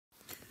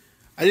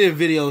I did a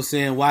video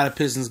saying why the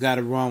Pistons got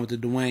it wrong with the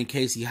Dwayne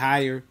Casey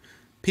hire.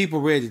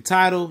 People read the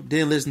title,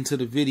 didn't listen to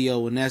the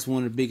video, and that's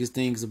one of the biggest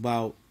things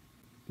about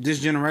this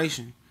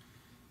generation.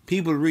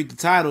 People read the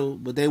title,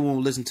 but they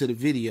won't listen to the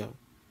video.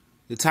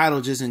 The title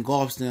just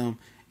engulfs them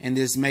and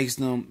just makes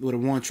them with a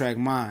one-track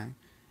mind.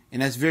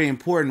 And that's very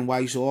important why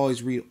you should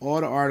always read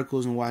all the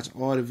articles and watch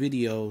all the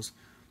videos,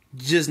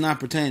 just not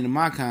pertaining to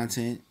my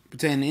content,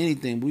 pertaining to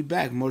anything. We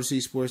back. Motor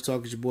City Sports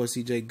Talk is your boy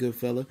CJ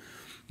Goodfella.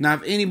 Now,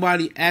 if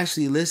anybody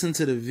actually listened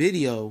to the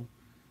video,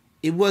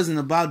 it wasn't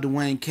about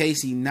Dwayne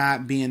Casey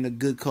not being a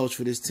good coach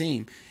for this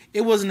team.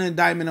 It wasn't an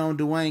indictment on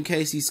Dwayne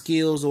Casey's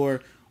skills or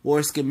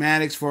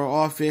schematics for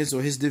offense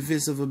or his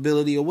defensive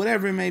ability or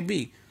whatever it may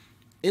be.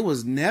 It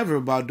was never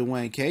about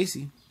Dwayne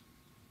Casey.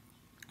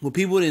 Well,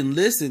 people didn't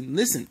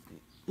listening.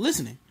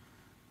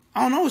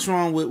 I don't know what's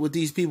wrong with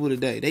these people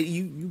today.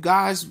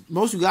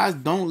 Most of you guys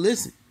don't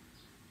listen.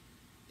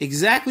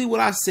 Exactly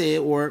what I said,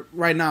 or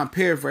right now I'm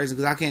paraphrasing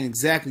because I can't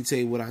exactly tell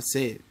you what I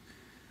said.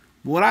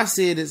 But what I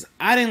said is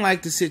I didn't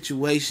like the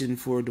situation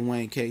for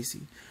Dwayne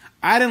Casey.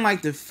 I didn't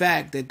like the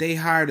fact that they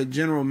hired a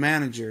general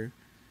manager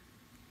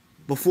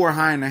before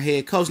hiring a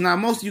head coach. Now,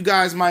 most of you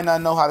guys might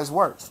not know how this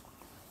works.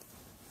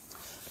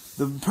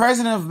 The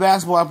president of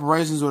basketball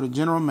operations or the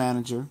general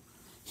manager,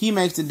 he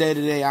makes the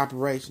day-to-day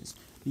operations.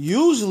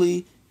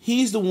 Usually,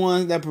 he's the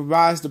one that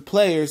provides the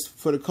players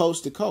for the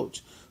coach to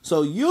coach.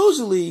 So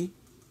usually,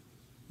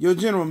 your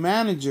general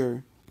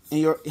manager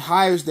and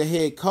hires the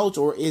head coach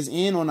or is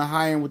in on the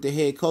hiring with the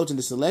head coach in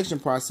the selection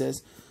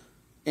process,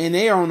 and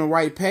they are on the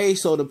right page.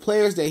 So the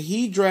players that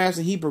he drafts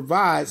and he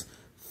provides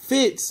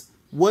fits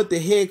what the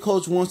head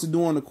coach wants to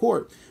do on the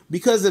court.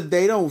 Because if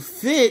they don't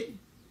fit,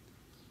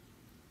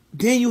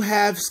 then you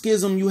have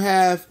schism, you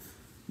have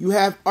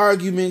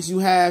arguments, you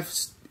have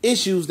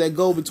issues that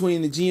go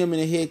between the GM and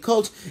the head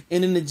coach.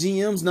 And then the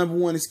GM's number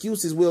one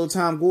excuse is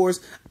Tom Gores.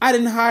 I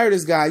didn't hire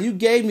this guy. You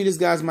gave me this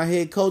guy as my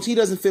head coach. He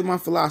doesn't fit my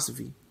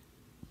philosophy.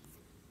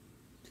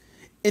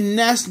 And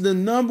that's the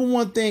number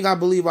one thing I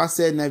believe I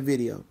said in that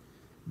video.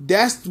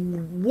 That's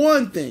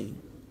one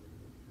thing.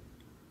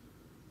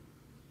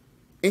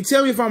 And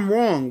tell me if I'm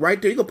wrong.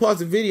 Right there. You can pause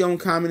the video and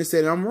comment and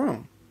say that I'm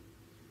wrong.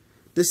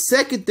 The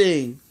second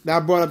thing that I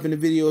brought up in the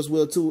video as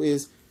well too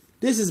is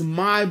this is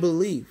my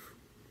belief.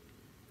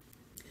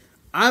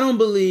 I don't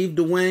believe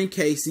Dwayne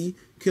Casey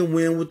can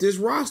win with this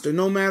roster.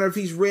 No matter if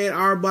he's Red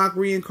Auerbach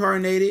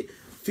reincarnated,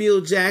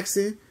 Phil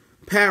Jackson,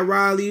 Pat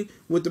Riley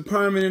with the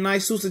permanent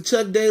nice suits, and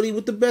Chuck Daly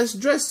with the best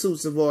dress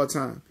suits of all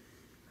time.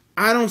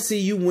 I don't see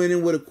you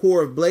winning with a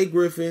core of Blake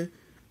Griffin,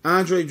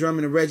 Andre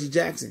Drummond, and Reggie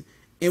Jackson.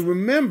 And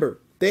remember,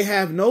 they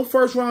have no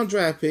first-round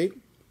draft pick.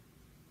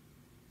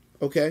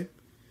 Okay?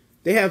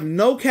 They have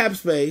no cap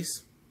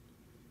space.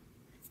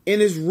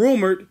 And it's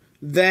rumored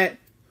that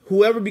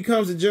whoever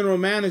becomes the general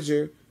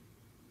manager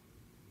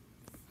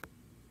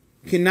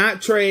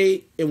cannot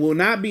trade and will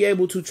not be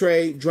able to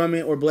trade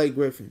Drummond or Blake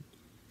Griffin.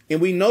 And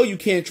we know you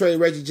can't trade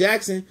Reggie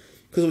Jackson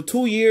because with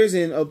 2 years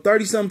and of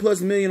 30-something plus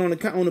million on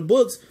the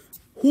books,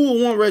 who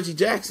will want Reggie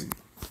Jackson?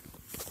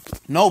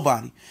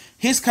 Nobody.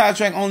 His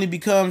contract only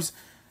becomes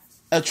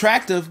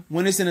attractive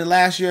when it's in the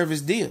last year of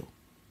his deal.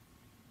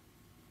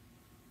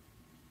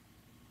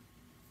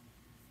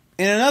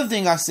 And another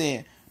thing I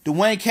said,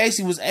 Dwayne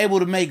Casey was able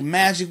to make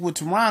magic with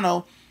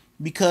Toronto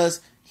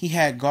because he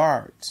had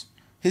guards.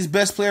 His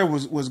best player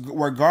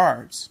were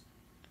guards.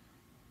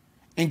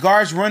 And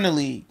guards run the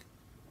league.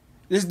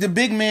 The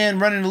big man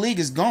running the league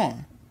is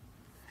gone.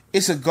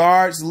 It's a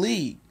guards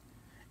league.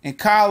 And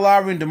Kyle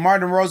Lowry and DeMar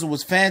DeRozan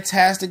was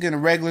fantastic in the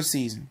regular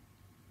season.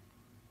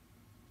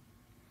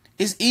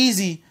 It's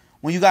easy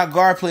when you got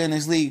guard play in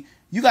this league.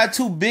 You got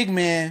two big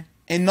men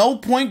and no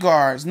point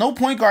guards. No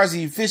point guards are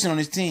efficient on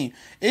this team.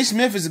 Ish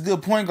Smith is a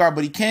good point guard,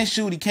 but he can't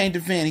shoot, he can't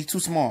defend, he's too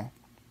small.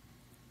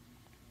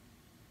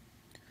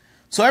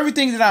 So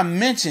everything that I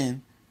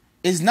mentioned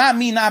is not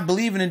me not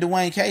believing in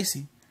Dwayne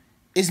Casey.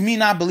 It's me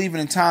not believing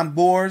in Tom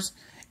Gores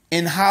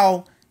and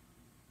how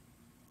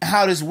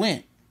this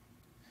went.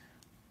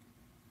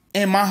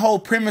 And my whole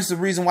premise, the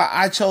reason why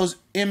I chose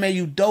Ime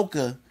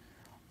Udoka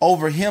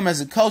over him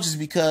as a coach is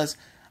because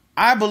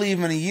I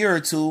believe in a year or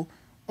two,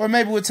 or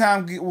maybe with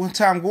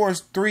Tom Gores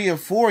 3 or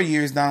 4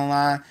 years down the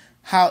line,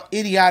 how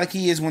idiotic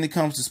he is when it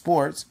comes to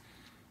sports.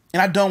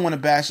 And I don't want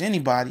to bash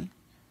anybody.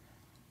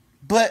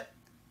 But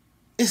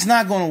it's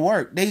not going to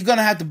work. They're going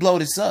to have to blow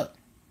this up.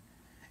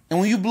 And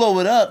when you blow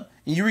it up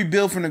and you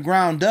rebuild from the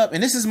ground up,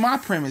 and this is my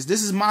premise,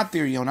 this is my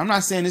theory on it. I'm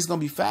not saying this is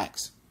going to be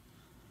facts.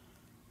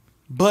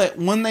 But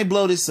when they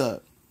blow this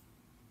up,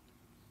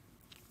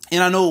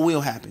 and I know it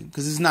will happen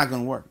because it's not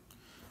going to work.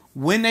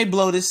 When they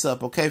blow this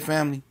up, okay,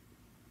 family,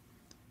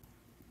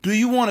 do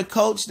you want a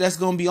coach that's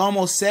going to be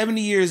almost 70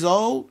 years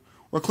old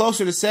or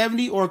closer to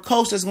 70, or a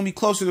coach that's going to be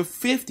closer to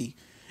 50?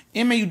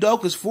 Ime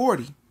Udoka's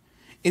 40.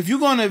 If you're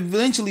going to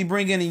eventually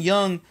bring in a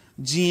young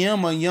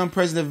GM or a young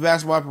president of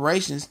basketball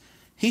operations,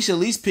 he should at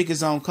least pick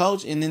his own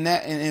coach. And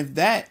if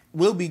that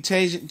will be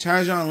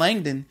Trajan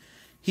Langdon,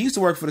 he used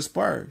to work for the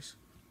Spurs.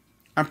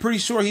 I'm pretty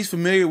sure he's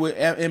familiar with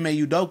Ime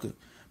Udoka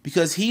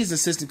because he's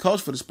assistant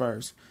coach for the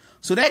Spurs.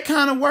 So that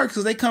kind of works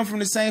because they come from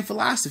the same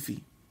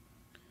philosophy.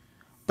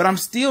 But I'm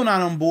still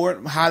not on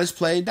board how this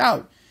played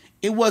out.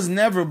 It was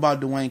never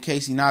about Dwayne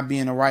Casey not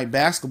being the right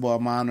basketball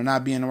mind or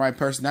not being the right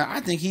person. I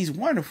think he's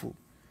wonderful.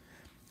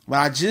 But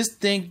I just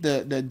think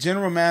the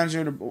general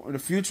manager, the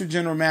future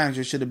general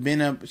manager, should have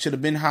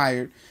been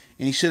hired,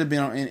 and he should have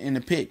been in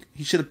the pick.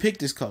 He should have picked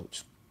this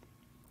coach.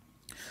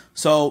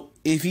 So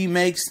if he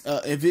makes,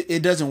 if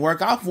it doesn't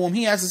work out for him,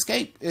 he has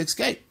to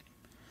escape.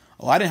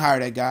 Oh, I didn't hire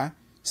that guy.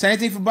 Same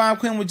thing for Bob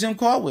Quinn with Jim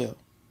Caldwell.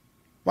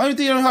 Why do you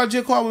think you don't hire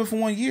Jim Caldwell for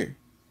 1 year?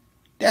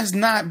 That's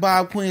not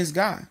Bob Quinn's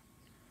guy.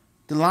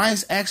 The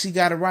Lions actually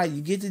got it right.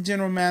 You get the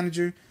general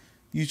manager.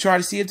 You try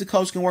to see if the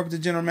coach can work with the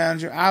general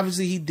manager.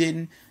 Obviously, he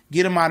didn't.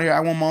 Get him out of here.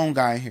 I want my own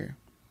guy here.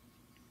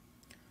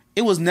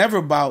 It was never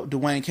about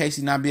Dwayne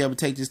Casey not being able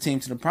to take this team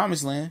to the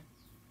promised land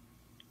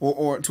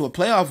or to a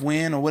playoff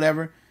win or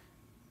whatever.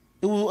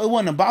 It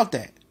wasn't about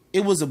that.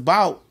 It was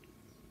about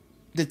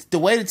the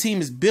way the team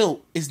is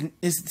built is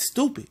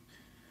stupid.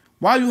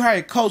 Why you hire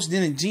a coach,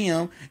 then a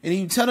GM, and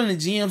you telling the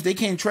GMs they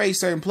can't trade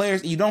certain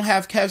players, and you don't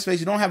have cap space,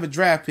 you don't have a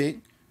draft pick,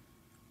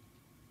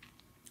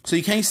 so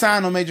you can't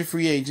sign no major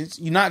free agents.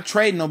 You're not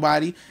trading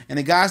nobody, and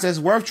the guys that's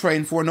worth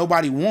trading for,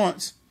 nobody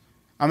wants.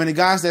 I mean, the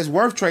guys that's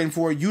worth trading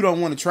for, you don't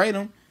want to trade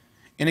them.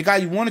 And the guy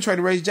you want to trade,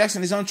 Ray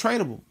Jackson, is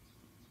untradeable.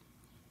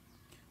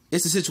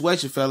 It's the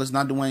situation, fellas,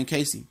 not Dwayne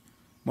Casey.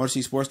 Motor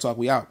City Sports Talk,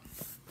 we out.